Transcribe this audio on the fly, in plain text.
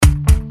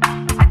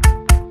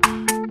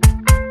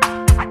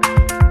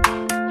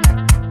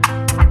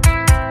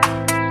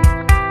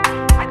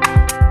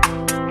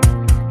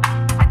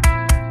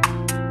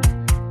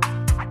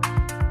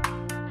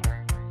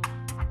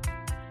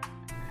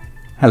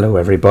Hello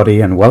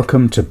everybody and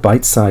welcome to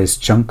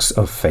Bite-Sized Chunks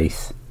of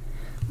Faith.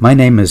 My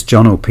name is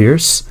John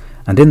O'Pearce,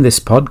 and in this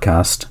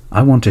podcast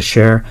I want to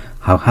share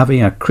how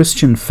having a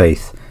Christian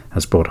faith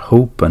has brought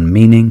hope and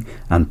meaning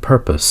and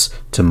purpose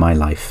to my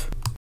life.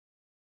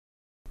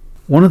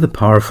 One of the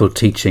powerful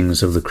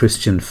teachings of the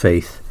Christian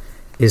faith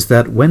is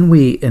that when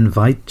we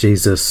invite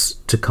Jesus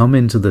to come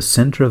into the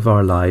centre of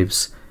our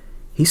lives,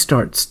 he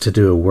starts to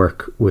do a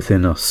work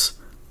within us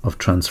of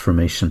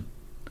transformation.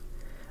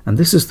 And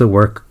this is the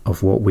work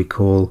of what we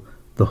call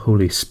the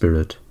Holy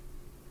Spirit.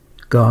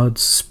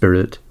 God's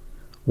Spirit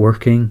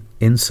working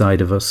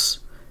inside of us,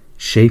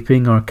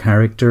 shaping our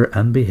character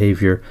and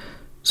behaviour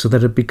so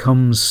that it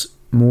becomes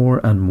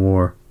more and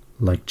more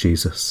like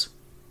Jesus.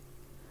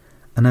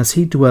 And as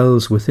he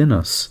dwells within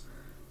us,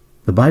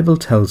 the Bible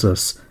tells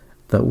us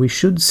that we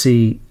should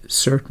see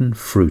certain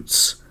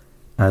fruits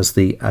as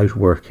the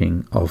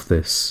outworking of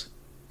this.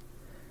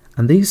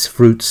 And these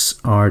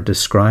fruits are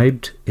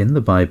described in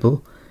the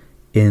Bible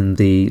in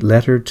the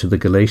letter to the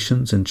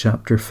Galatians in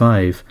chapter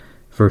 5,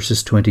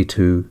 verses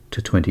 22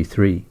 to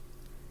 23.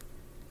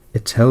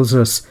 It tells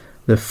us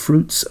the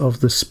fruits of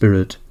the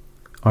Spirit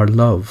are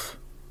love,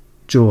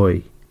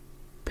 joy,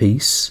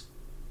 peace,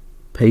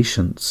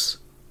 patience,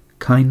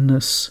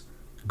 kindness,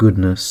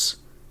 goodness,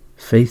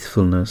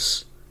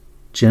 faithfulness,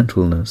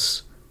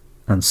 gentleness,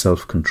 and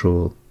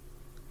self-control.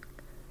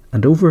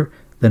 And over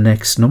the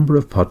next number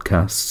of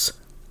podcasts,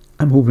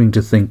 I'm hoping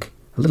to think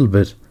a little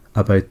bit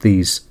about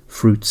these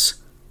fruits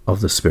of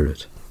the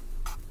Spirit.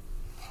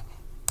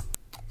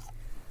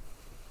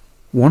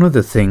 One of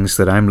the things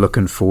that I'm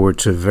looking forward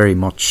to very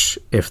much,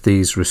 if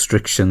these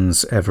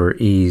restrictions ever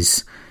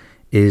ease,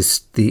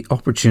 is the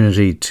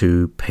opportunity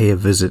to pay a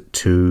visit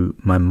to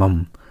my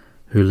mum,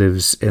 who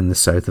lives in the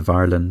south of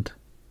Ireland.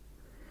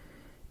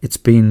 It's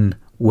been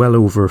well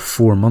over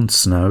 4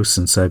 months now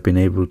since I've been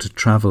able to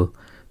travel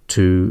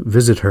to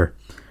visit her,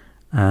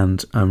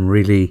 and I'm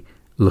really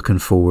looking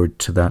forward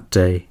to that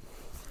day.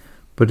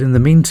 But in the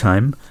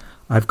meantime,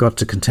 I've got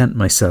to content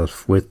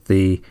myself with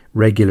the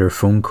regular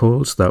phone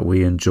calls that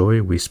we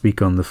enjoy. We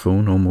speak on the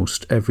phone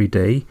almost every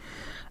day,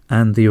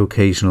 and the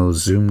occasional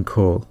Zoom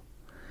call.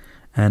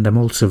 And I'm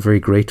also very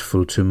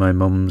grateful to my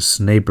mum's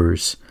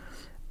neighbours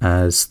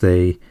as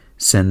they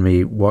send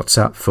me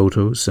WhatsApp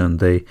photos and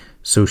they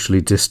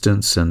socially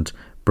distance and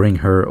bring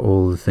her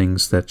all the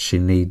things that she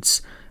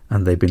needs,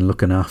 and they've been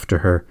looking after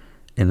her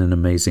in an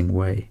amazing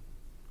way.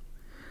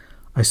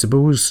 I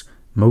suppose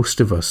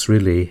most of us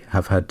really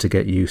have had to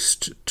get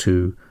used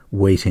to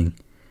waiting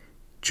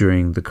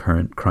during the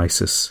current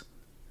crisis.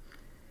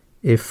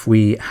 If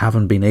we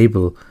haven't been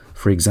able,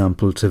 for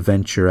example, to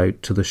venture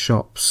out to the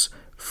shops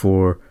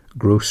for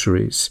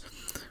groceries,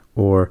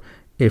 or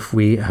if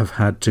we have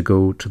had to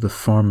go to the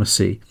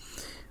pharmacy,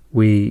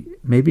 we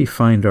maybe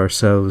find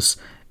ourselves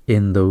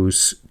in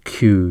those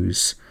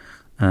queues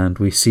and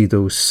we see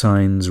those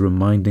signs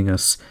reminding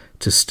us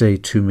to stay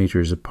 2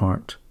 meters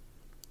apart.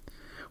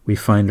 We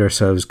find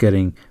ourselves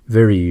getting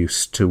very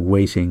used to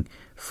waiting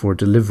for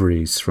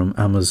deliveries from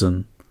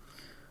Amazon.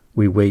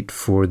 We wait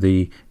for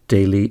the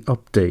daily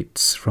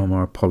updates from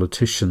our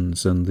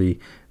politicians and the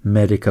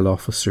medical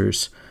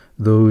officers,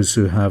 those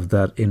who have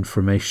that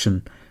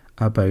information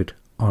about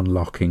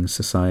unlocking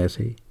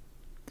society.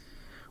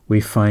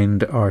 We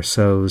find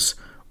ourselves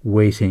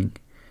waiting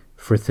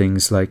for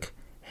things like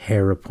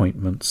hair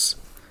appointments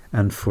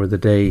and for the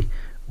day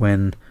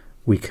when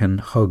we can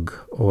hug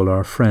all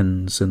our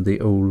friends in the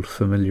old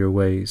familiar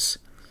ways.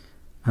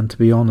 And to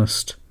be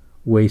honest,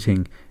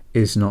 waiting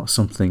is not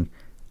something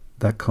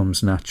that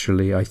comes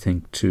naturally, I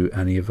think, to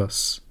any of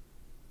us.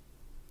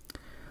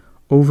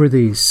 Over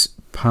these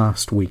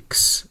past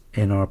weeks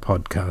in our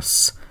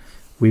podcasts,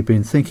 we've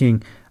been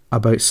thinking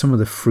about some of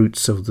the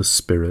fruits of the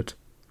Spirit,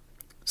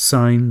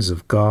 signs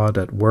of God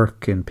at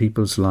work in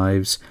people's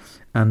lives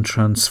and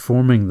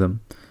transforming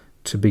them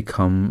to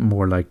become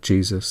more like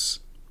Jesus.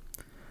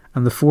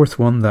 And the fourth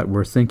one that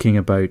we're thinking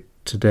about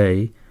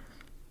today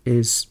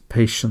is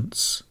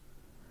patience.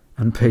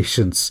 And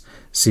patience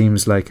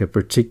seems like a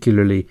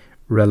particularly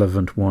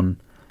relevant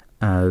one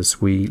as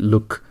we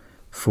look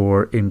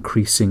for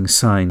increasing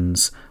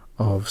signs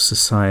of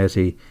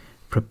society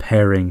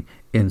preparing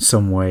in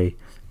some way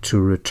to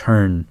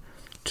return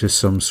to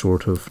some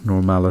sort of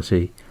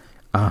normality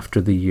after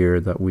the year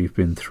that we've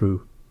been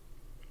through.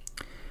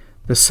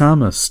 The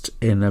psalmist,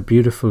 in a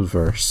beautiful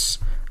verse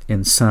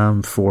in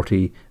Psalm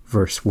 40,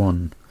 verse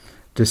 1,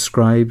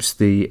 describes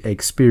the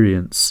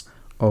experience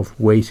of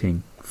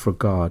waiting for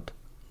God.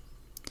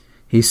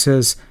 He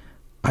says,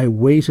 "I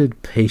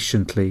waited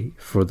patiently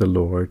for the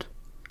Lord.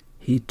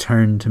 He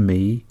turned to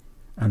me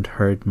and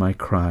heard my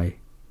cry."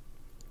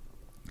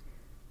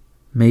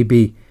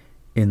 Maybe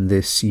in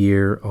this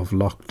year of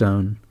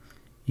lockdown,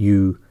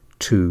 you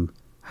too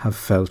have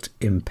felt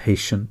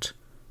impatient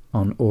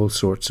on all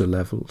sorts of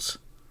levels.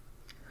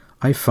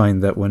 I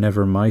find that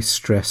whenever my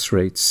stress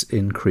rates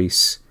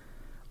increase,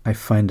 I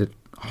find it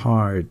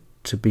hard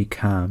to be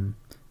calm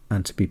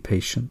and to be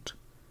patient.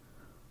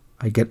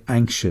 I get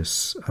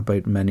anxious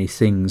about many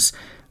things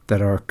that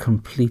are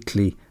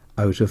completely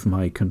out of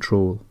my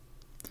control.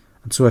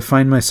 And so I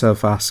find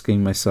myself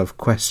asking myself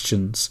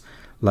questions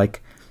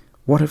like,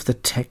 what if the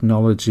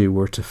technology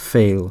were to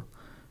fail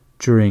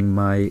during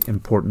my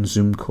important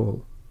Zoom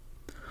call?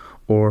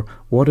 Or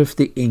what if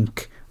the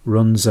ink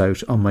runs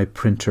out on my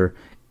printer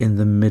in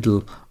the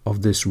middle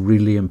of this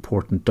really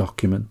important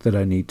document that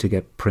I need to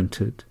get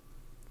printed?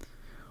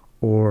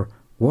 Or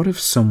what if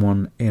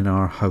someone in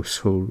our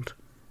household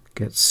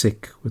gets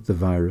sick with the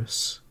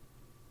virus?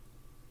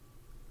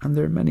 And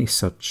there are many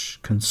such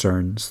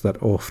concerns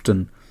that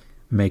often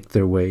make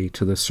their way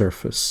to the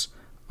surface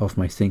of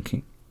my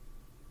thinking.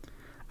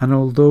 And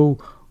although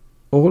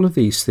all of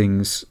these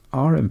things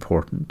are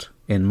important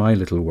in my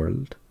little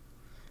world,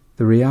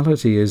 the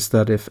reality is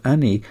that if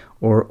any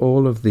or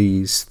all of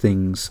these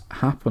things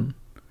happen,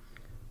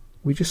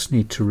 we just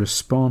need to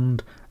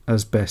respond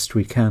as best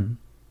we can.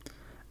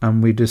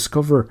 And we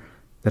discover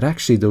that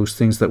actually those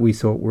things that we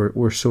thought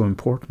were so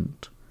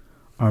important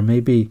are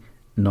maybe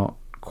not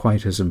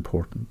quite as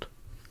important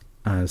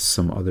as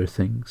some other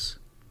things.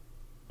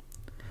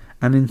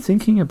 And in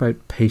thinking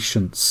about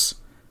patience,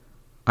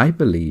 I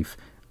believe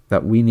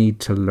that we need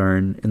to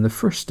learn in the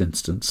first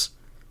instance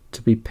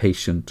to be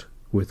patient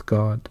with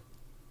God.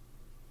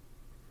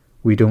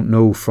 We don't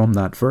know from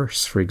that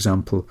verse, for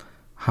example,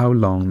 how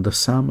long the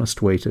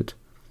psalmist waited,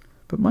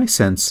 but my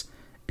sense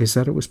is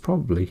that it was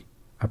probably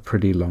a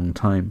pretty long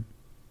time.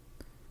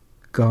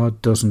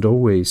 God doesn't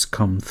always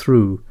come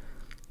through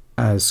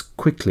as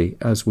quickly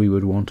as we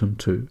would want him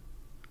to.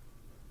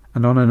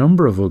 And on a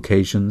number of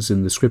occasions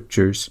in the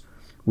scriptures,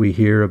 we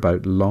hear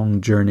about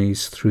long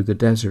journeys through the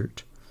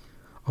desert,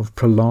 of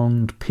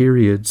prolonged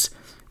periods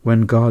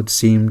when God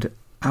seemed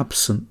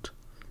absent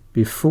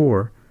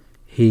before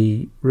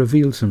he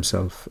revealed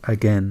himself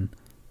again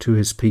to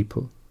his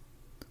people.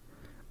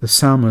 The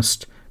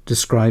psalmist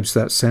describes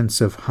that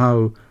sense of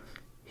how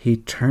he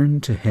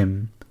turned to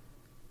him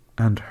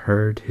and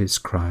heard his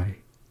cry.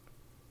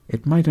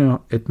 It might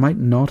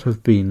not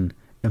have been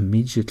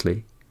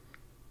immediately,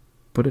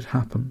 but it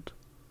happened.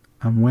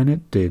 And when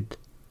it did,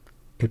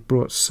 it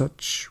brought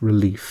such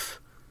relief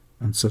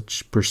and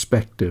such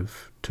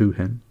perspective to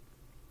him.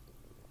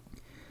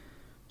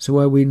 So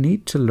while we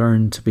need to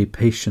learn to be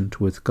patient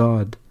with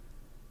God,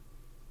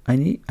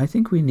 I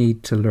think we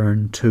need to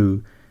learn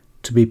too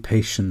to be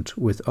patient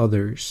with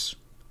others.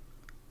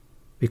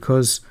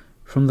 Because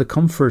from the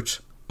comfort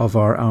of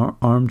our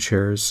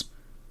armchairs,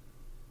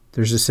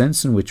 there's a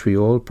sense in which we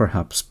all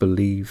perhaps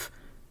believe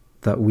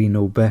that we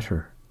know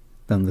better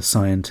than the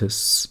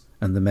scientists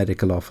and the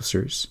medical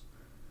officers.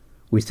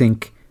 We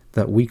think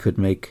that we could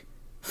make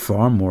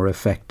far more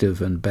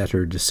effective and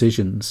better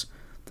decisions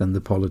than the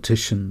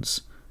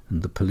politicians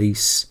and the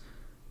police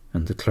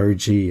and the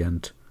clergy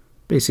and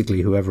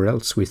basically whoever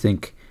else we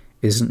think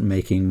isn't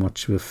making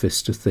much of a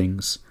fist of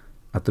things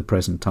at the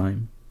present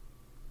time.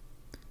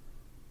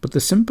 But the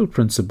simple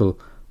principle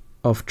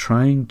of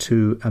trying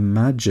to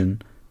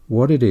imagine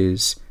what it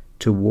is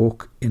to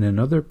walk in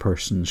another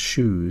person's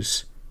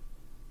shoes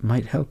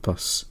might help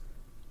us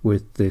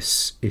with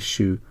this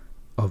issue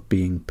of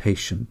being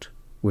patient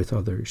with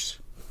others.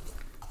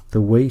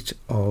 The weight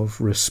of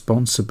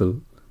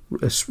responsibility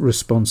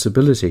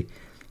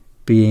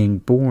being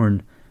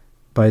borne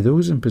by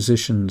those in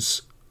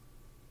positions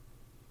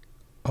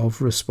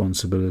of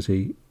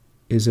responsibility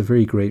is a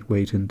very great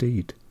weight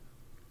indeed.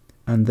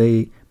 And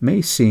they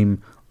may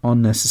seem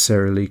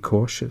unnecessarily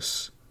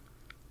cautious,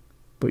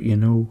 but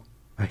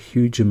a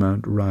huge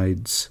amount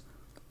rides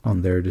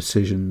on their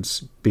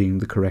decisions being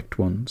the correct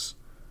ones.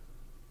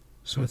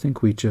 So I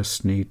think we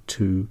just need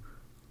to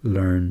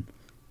learn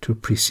to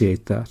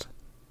appreciate that.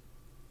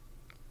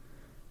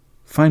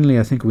 Finally,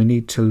 I think we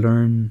need to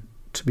learn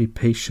to be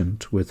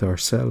patient with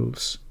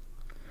ourselves.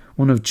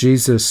 One of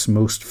Jesus'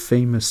 most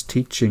famous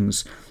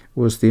teachings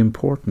was the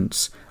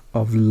importance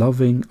of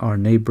loving our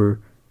neighbour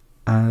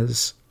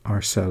as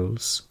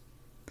ourselves.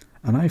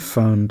 And I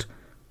found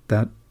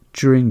that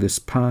during this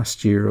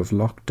past year of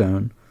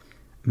lockdown,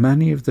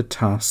 many of the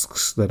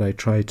tasks that I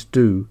try to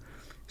do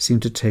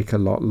seem to take a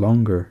lot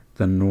longer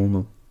than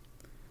normal.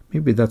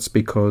 Maybe that's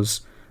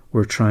because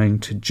we're trying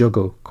to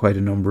juggle quite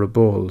a number of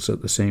balls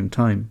at the same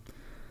time.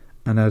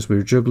 And as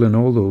we're juggling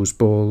all those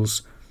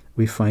balls,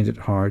 we find it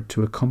hard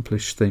to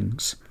accomplish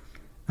things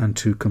and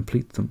to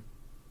complete them.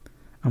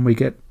 And we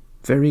get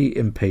very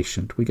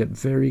impatient, we get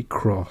very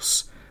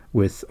cross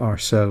with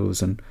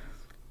ourselves, and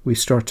we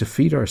start to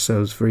feed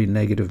ourselves very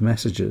negative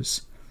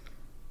messages.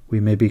 We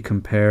maybe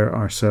compare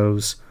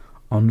ourselves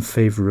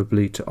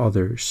unfavourably to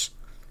others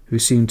who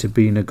seem to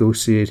be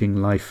negotiating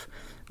life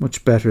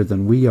much better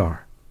than we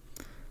are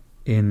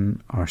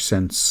in our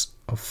sense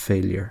of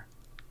failure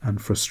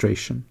and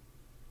frustration.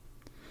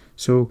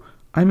 So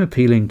I'm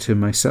appealing to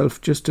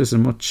myself just as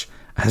much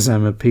as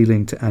I'm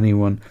appealing to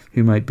anyone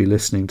who might be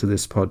listening to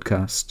this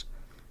podcast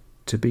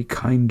to be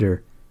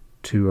kinder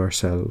to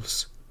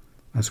ourselves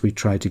as we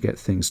try to get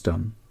things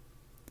done.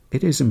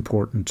 It is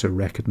important to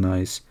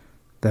recognise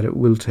that it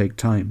will take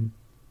time.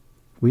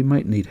 We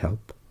might need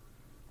help,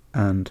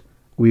 and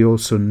we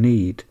also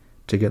need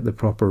to get the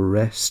proper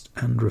rest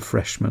and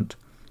refreshment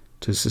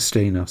to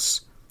sustain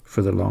us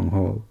for the long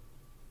haul.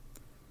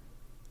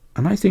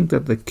 And I think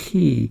that the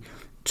key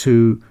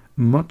to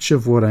much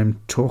of what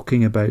I'm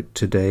talking about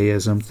today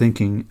as I'm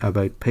thinking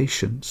about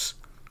patience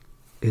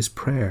is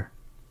prayer.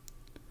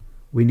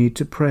 We need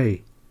to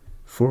pray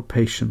for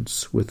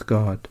patience with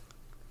God,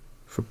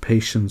 for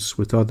patience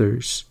with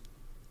others,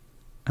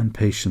 and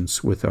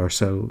patience with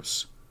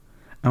ourselves.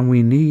 And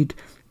we need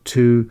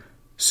to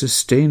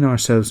sustain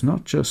ourselves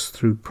not just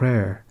through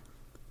prayer,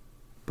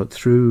 but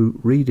through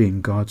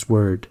reading God's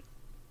Word,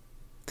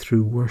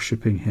 through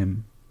worshipping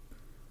Him.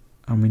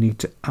 And we need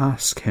to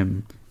ask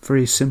Him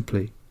very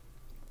simply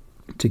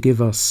to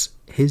give us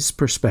His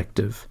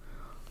perspective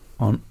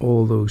on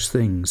all those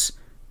things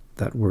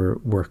that we're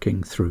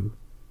working through.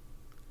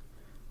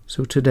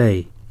 So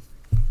today,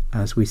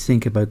 as we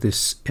think about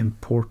this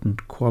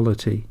important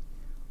quality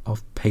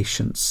of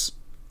patience,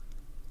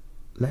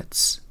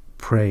 let's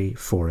pray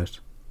for it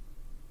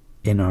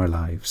in our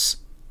lives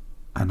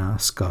and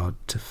ask God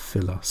to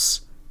fill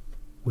us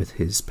with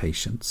His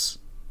patience.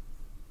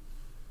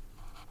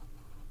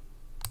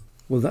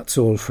 Well, that's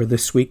all for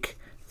this week.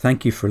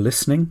 Thank you for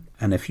listening,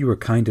 and if you were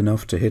kind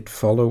enough to hit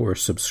follow or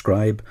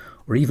subscribe,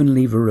 or even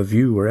leave a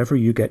review wherever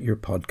you get your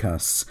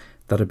podcasts,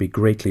 that'd be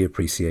greatly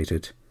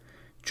appreciated.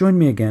 Join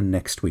me again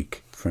next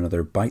week for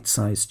another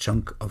bite-sized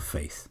chunk of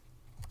faith.